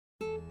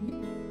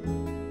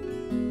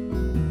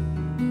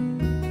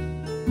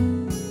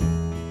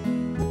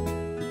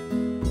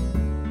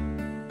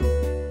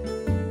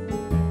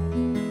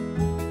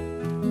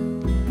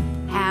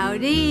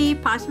Howdy,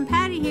 Possum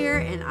Patty here,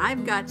 and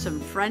I've got some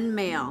friend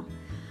mail.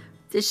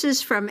 This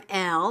is from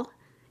Elle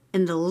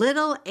in the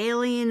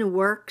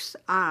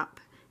LittleAlienWorksop,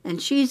 and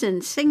she's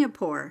in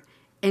Singapore,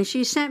 and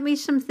she sent me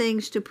some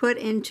things to put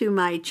into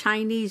my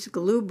Chinese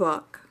glue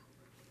book.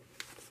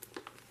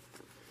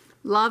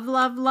 Love,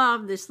 love,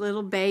 love this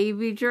little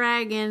baby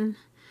dragon.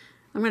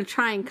 I'm going to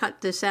try and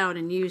cut this out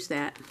and use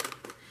that.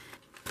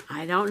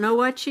 I don't know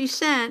what she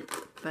sent,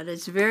 but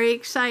it's very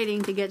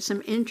exciting to get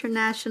some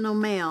international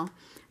mail.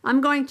 I'm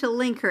going to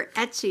link her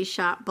Etsy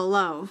shop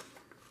below.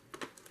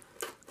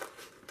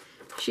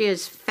 She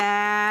has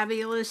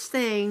fabulous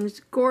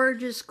things,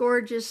 gorgeous,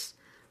 gorgeous,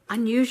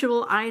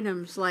 unusual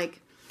items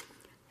like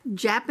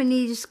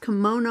Japanese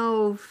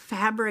kimono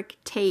fabric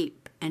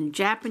tape and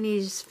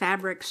Japanese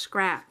fabric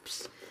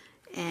scraps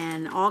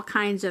and all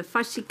kinds of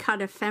fussy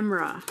cut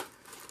ephemera.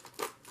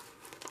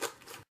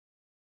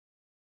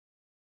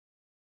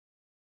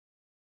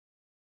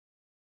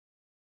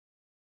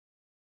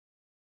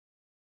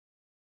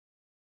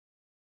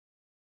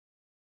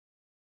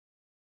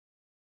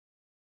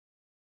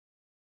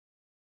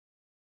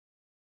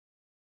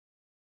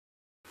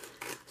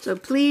 So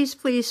please,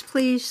 please,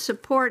 please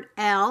support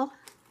Elle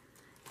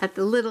at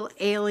the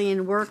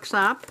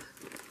LittleAlienWorksop.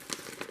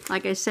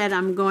 Like I said,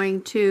 I'm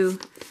going to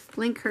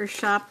link her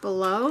shop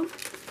below.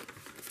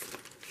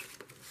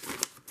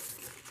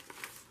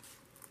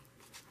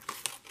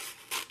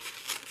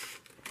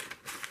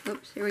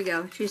 Oops, here we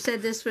go. She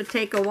said this would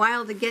take a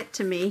while to get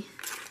to me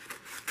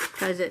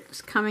because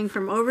it's coming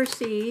from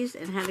overseas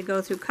and had to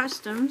go through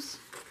customs.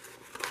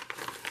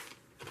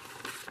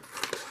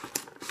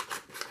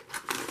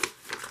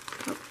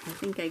 I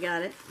think I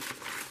got it.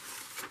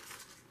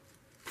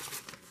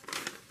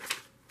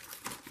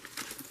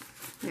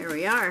 There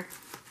we are.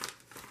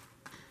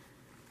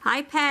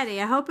 Hi Patty,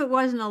 I hope it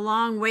wasn't a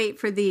long wait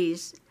for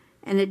these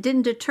and it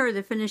didn't deter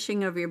the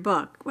finishing of your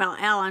book. Well,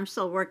 Elle, I'm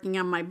still working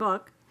on my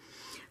book.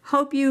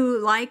 Hope you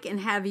like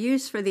and have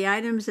use for the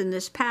items in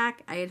this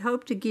pack. I had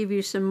hoped to give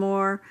you some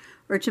more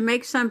or to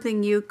make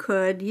something you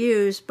could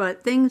use,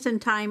 but things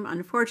and time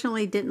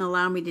unfortunately didn't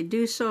allow me to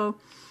do so.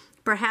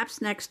 Perhaps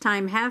next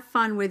time, have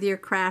fun with your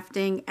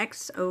crafting.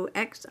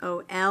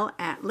 XOXOL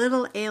at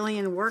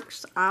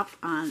LittleAlienWorksop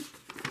on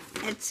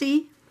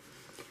Etsy.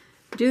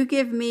 Do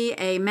give me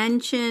a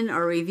mention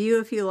or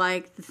review if you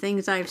like the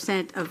things I've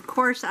sent. Of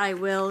course I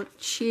will.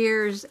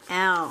 Cheers,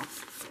 Elle.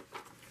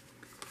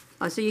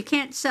 Oh, so you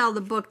can't sell the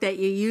book that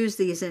you use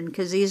these in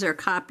because these are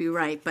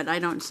copyright, but I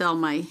don't sell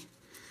my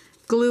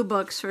glue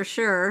books for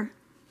sure.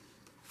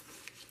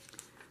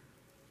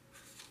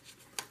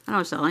 I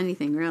don't sell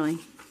anything really.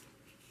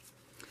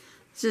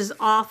 This is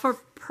all for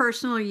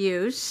personal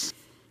use.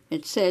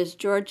 It says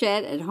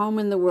Georgette at home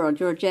in the world.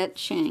 Georgette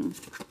Chen.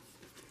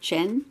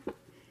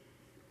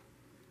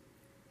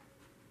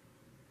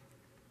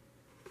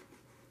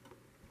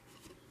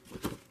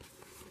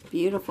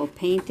 Beautiful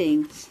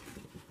paintings.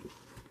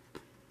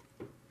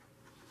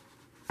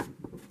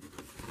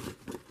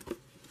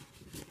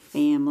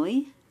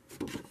 Family.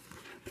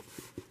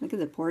 Look at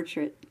the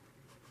portrait.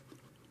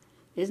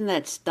 Isn't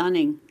that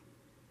stunning?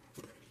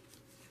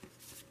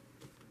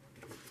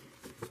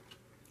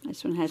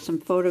 This one has some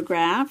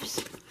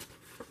photographs,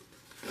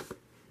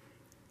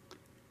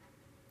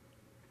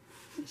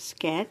 a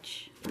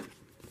sketch,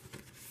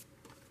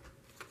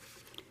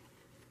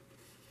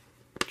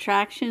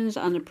 attractions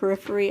on the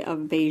periphery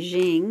of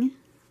Beijing,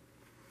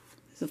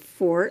 the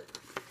fort.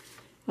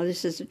 Oh,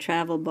 this is a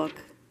travel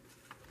book.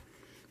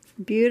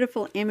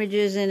 Beautiful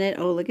images in it.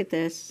 Oh, look at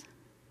this.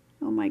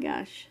 Oh my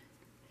gosh.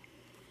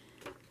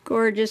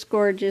 Gorgeous,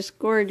 gorgeous,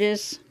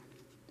 gorgeous.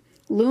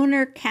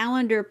 Lunar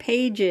calendar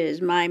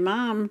pages. My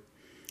mom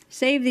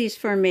saved these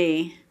for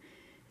me.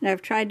 And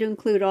I've tried to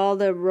include all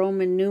the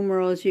Roman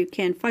numerals. You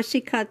can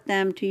fussy cut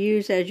them to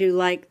use as you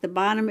like. The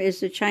bottom is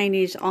the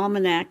Chinese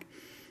almanac.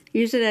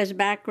 Use it as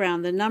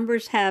background. The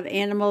numbers have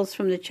animals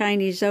from the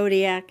Chinese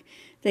zodiac.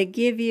 They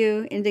give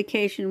you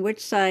indication which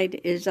side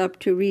is up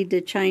to read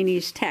the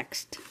Chinese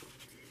text.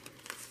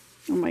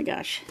 Oh my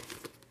gosh.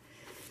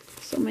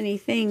 So many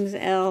things,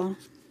 Elle.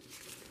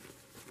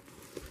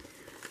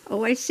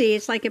 Oh, I see.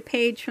 It's like a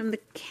page from the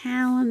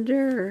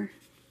calendar.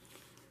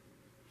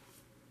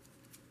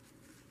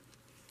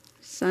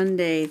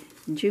 Sunday,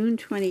 June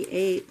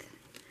 28th,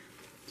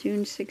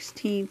 June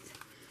 16th.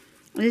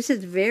 This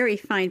is very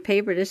fine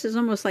paper. This is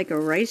almost like a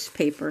rice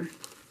paper.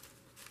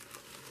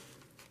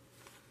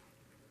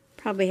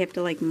 Probably have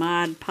to like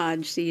Mod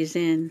Podge these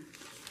in.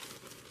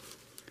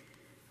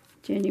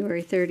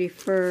 January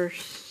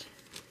 31st.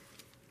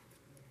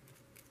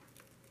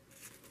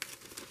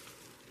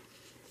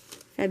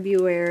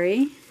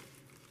 February,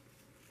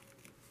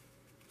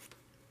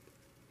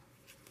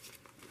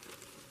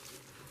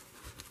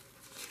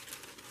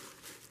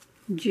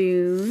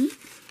 June,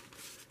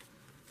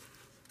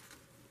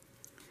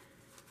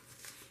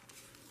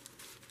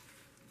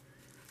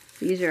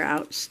 these are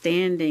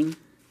outstanding.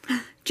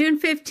 June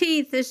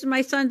 15th, this is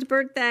my son's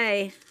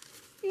birthday.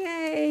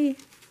 Yay!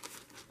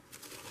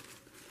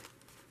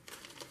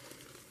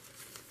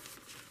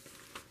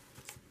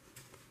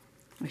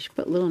 I should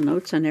put little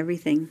notes on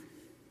everything.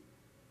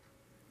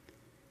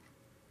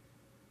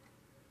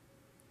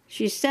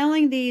 She's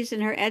selling these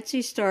in her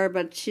Etsy store,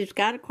 but she's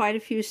got quite a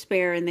few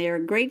spare, and they are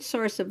a great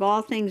source of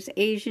all things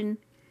Asian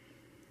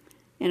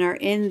and are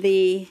in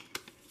the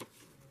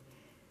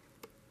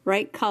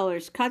right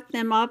colors. Cut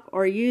them up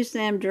or use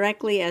them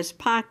directly as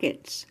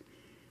pockets.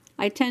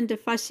 I tend to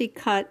fussy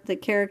cut the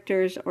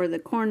characters or the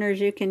corners.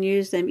 You can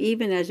use them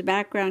even as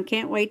background.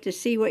 Can't wait to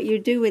see what you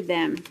do with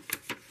them.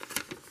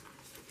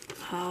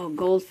 Oh,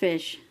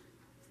 goldfish.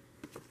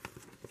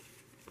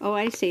 Oh,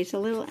 I see. It's a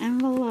little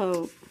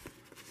envelope.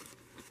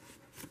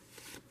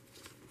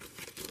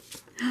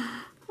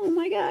 Oh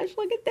my gosh,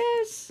 look at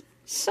this.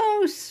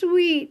 So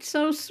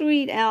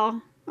sweet,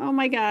 Elle. Oh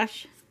my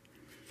gosh.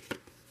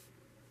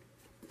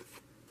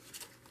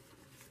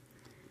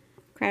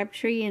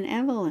 Crabtree and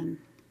Evelyn.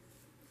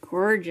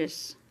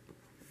 Gorgeous.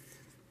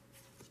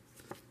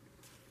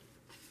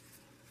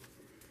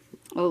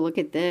 Oh, look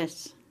at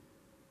this.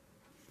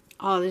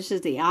 Oh, this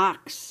is the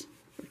ox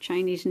for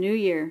Chinese New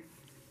Year.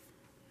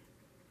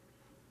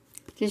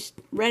 Just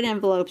red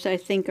envelopes, I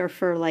think, are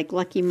for like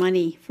lucky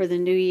money for the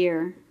new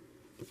year.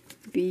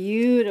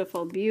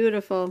 Beautiful,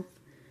 beautiful.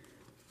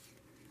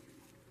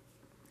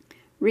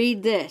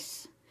 Read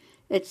this.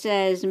 It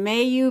says,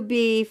 may you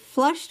be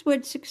flushed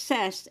with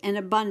success and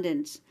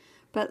abundance,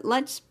 but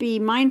let's be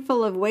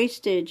mindful of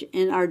wastage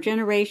in our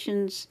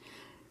generations,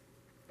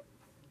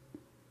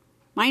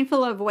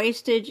 mindful of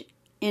wastage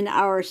in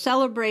our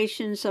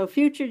celebrations so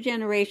future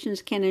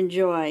generations can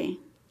enjoy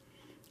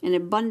an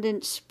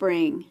abundant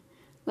spring.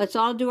 Let's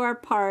all do our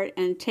part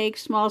and take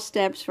small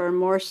steps for a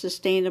more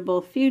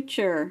sustainable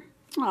future.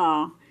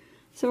 Oh,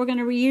 so we're going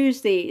to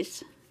reuse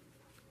these.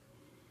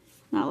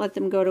 Not let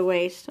them go to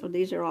waste. Oh,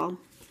 these are all.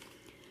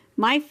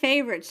 My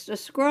favorites. The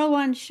squirrel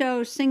one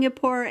shows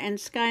Singapore and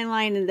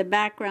skyline in the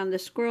background. The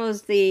squirrel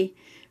is the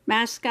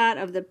mascot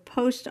of the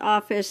Post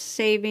Office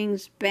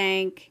Savings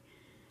Bank.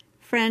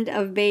 Friend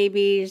of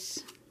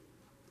babies.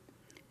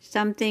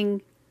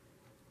 Something.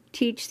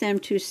 Teach them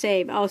to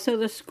save. Oh, so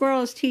the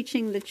squirrel is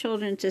teaching the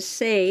children to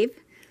save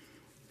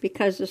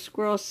because the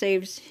squirrel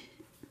saves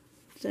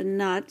the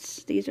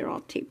nuts. These are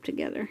all taped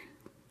together.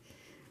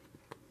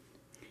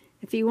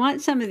 If you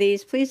want some of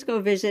these, please go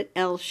visit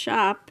Elle's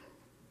shop.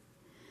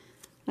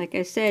 Like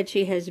I said,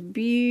 she has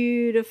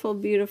beautiful,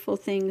 beautiful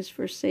things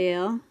for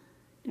sale.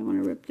 Don't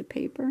want to rip the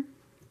paper.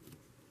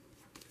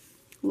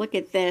 Look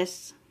at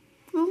this.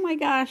 Oh my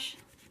gosh.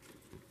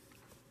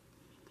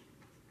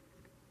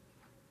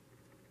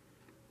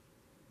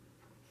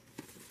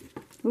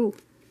 Ooh.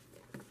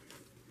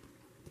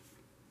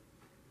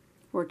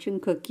 Fortune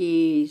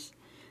cookies.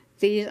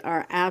 These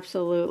are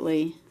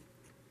absolutely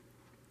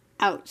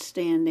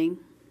outstanding.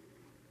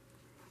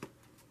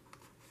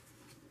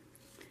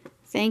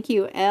 Thank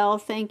you, Elle.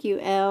 Thank you,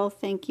 Elle.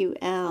 Thank you,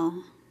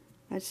 Elle.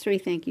 That's 3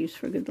 thank yous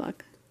for good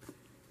luck.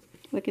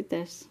 Look at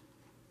this.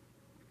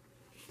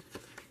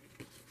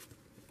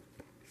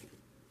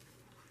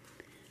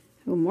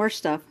 Oh, more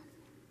stuff.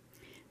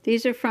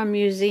 These are from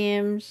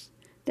museums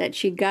that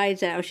she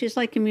guides out. She's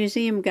like a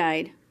museum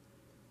guide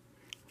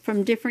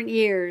from different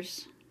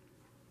years.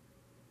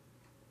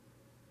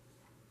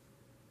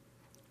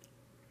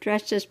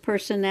 Dressed as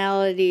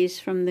personalities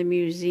from the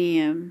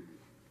museum.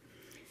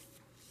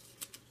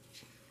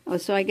 Oh,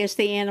 so I guess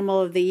the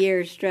animal of the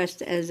year is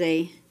dressed as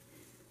a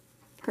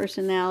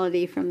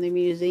personality from the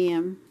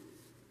museum.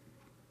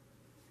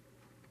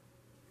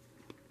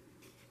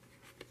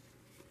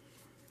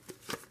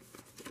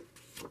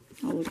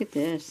 Oh, look at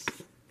this.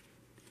 Isn't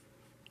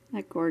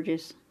that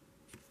gorgeous?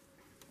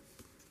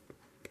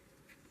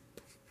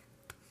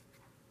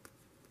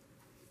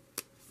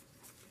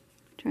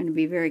 Trying to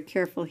be very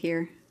careful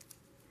here.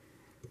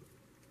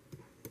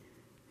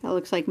 That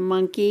looks like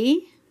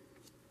monkey.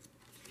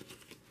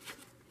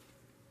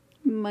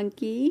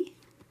 Monkey.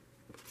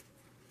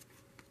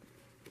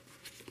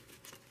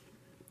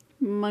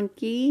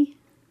 Monkey.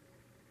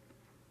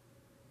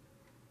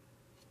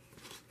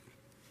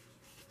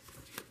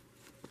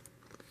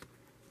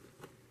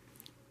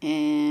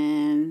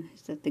 And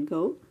is that the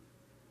goat?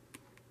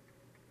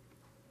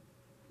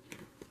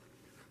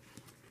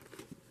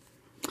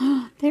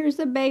 There's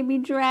the baby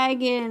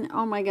dragon.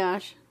 Oh my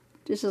gosh.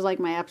 This is like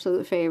my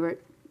absolute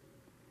favorite.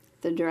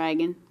 The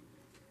dragon.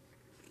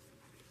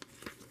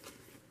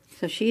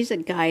 So she's a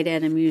guide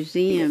at a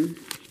museum.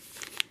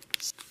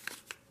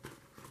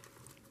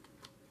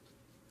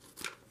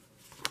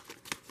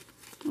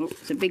 Oh,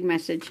 it's a big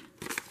message.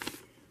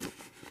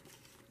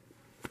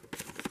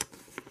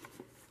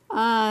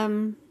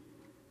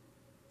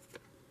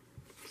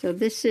 So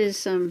this is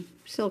some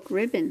silk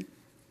ribbon.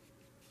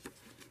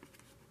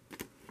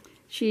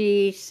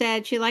 She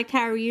said she liked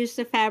how I reused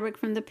the fabric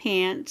from the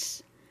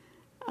pants.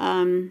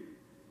 Maybe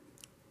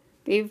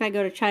if I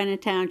go to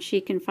Chinatown, she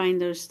can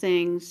find those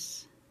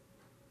things.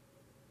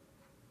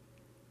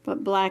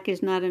 But black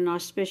is not an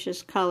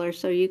auspicious color,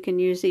 so you can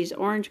use these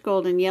orange,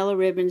 gold, and yellow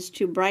ribbons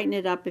to brighten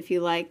it up if you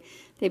like.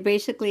 They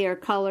basically are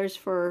colors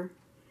for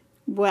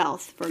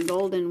wealth, for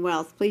golden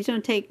wealth. Please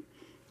don't take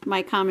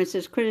my comments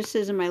as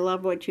criticism. I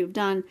love what you've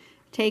done.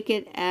 Take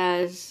it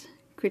as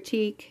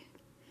critique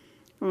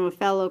from a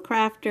fellow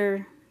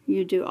crafter.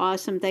 You do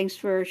awesome. Thanks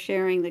for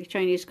sharing the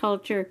Chinese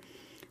culture.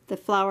 The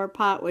flower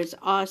pot was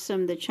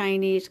awesome. The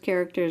Chinese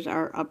characters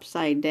are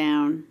upside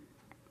down.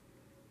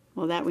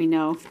 Well, that we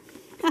know.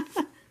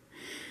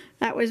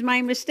 That was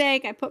my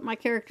mistake. I put my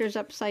characters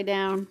upside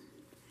down.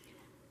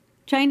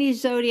 Chinese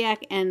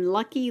zodiac and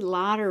lucky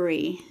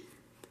lottery.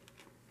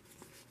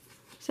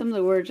 Some of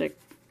the words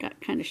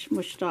got kind of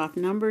smushed off.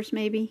 Numbers,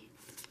 maybe?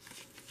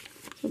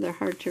 So they're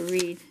hard to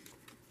read.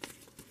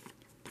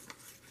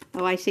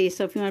 Oh, I see.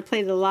 So if you want to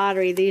play the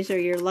lottery, these are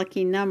your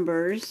lucky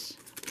numbers.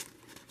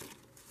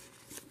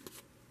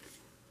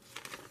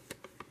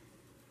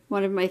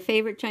 One of my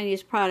favorite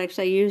Chinese products.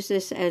 I use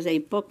this as a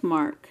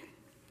bookmark.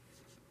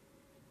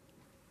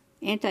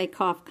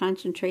 Anti-cough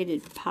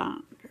concentrated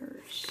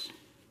powders.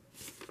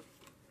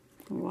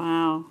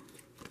 Wow.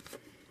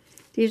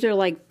 These are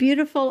like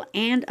beautiful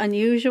and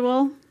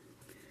unusual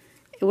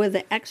with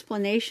an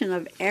explanation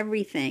of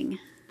everything.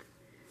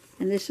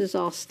 And this is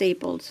all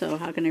stapled, so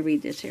how can I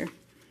read this here?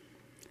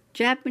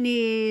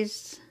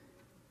 Japanese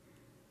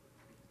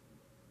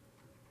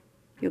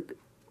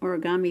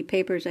origami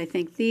papers, I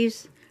think.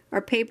 These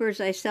are papers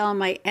I sell on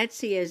my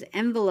Etsy as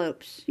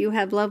envelopes. You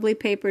have lovely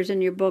papers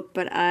in your book,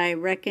 but I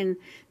reckon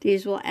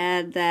these will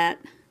add that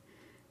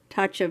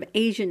touch of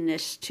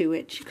Asianness to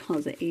it. She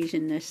calls it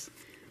Asianness.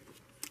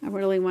 I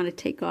really want to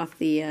take off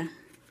the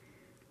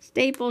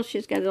staple.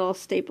 She's got it all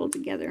stapled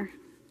together.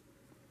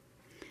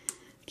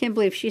 Can't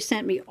believe she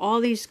sent me all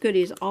these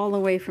goodies all the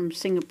way from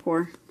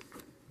Singapore.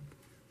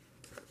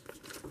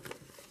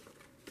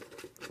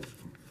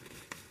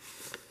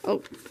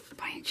 Oh,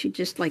 she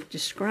just like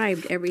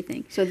described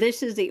everything. So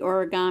this is the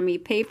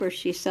origami paper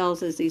she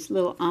sells as these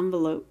little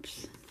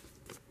envelopes.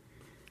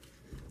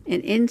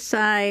 And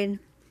inside,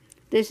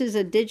 this is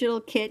a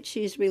digital kit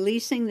she's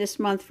releasing this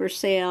month for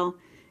sale,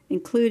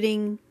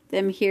 including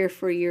them here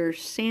for your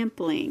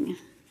sampling.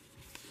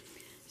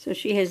 So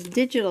she has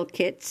digital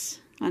kits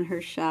on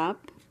her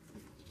shop.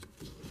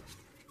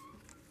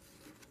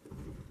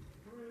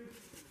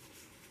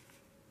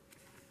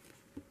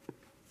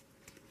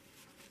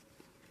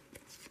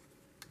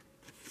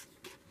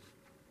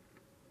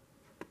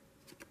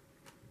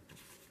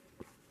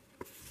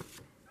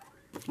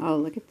 Oh,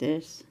 look at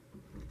this.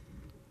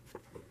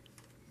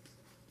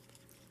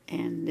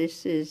 And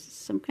this is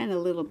some kind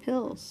of little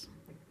pills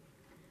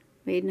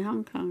made in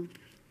Hong Kong.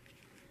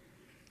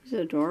 These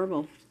are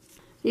adorable.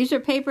 These are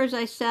papers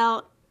I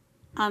sell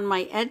on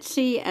my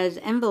Etsy as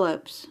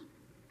envelopes.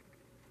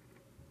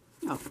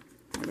 Oh,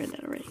 I read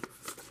that already.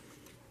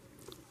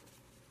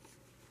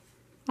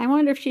 I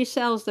wonder if she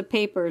sells the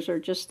papers or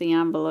just the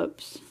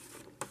envelopes.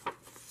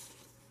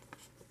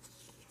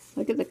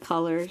 Look at the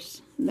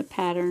colors and the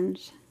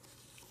patterns.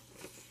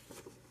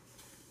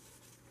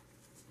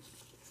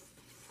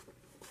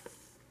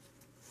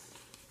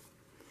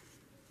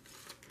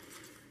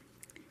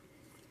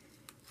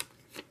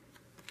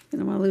 I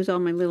don't want to lose all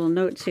my little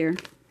notes here.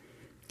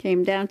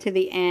 Came down to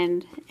the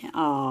end.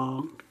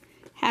 Oh,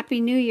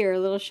 Happy New Year, a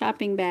little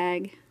shopping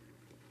bag.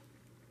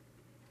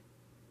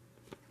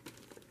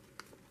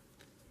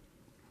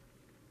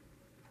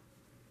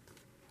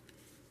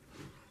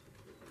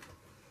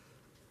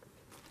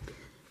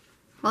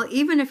 Well,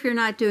 even if you're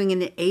not doing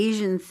an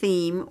Asian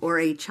theme or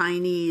a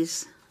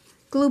Chinese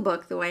glue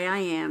book the way I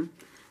am,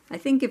 I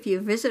think if you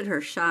visit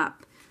her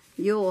shop,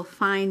 you'll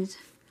find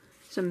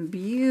some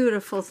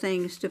beautiful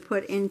things to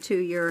put into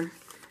your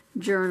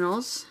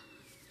journals.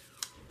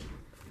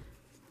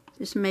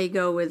 This may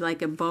go with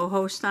like a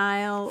boho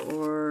style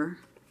or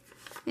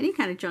any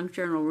kind of junk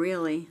journal,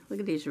 really.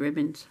 Look at these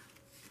ribbons.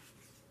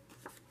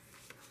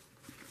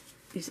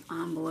 These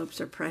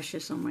envelopes are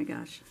precious, oh my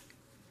gosh.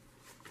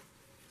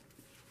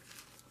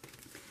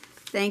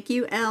 Thank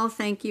you, Elle,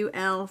 thank you,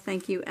 Elle,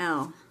 thank you,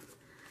 Elle.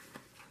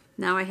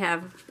 Now I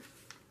have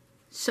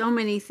so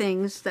many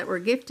things that were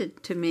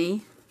gifted to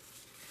me.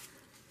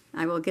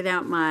 I will get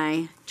out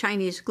my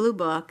Chinese glue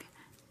book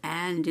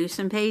and do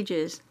some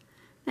pages.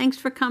 Thanks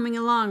for coming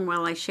along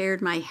while I shared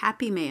my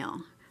happy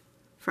mail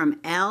from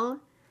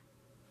Elle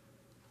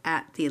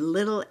at the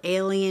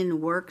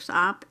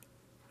LittleAlienWorksop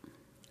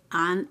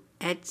on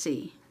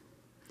Etsy.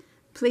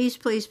 Please,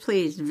 please,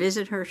 please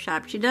visit her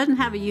shop. She doesn't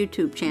have a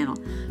YouTube channel,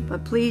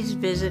 but please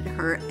visit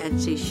her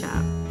Etsy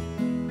shop.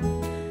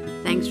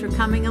 Thanks for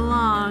coming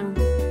along.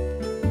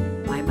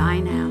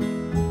 Bye-bye now.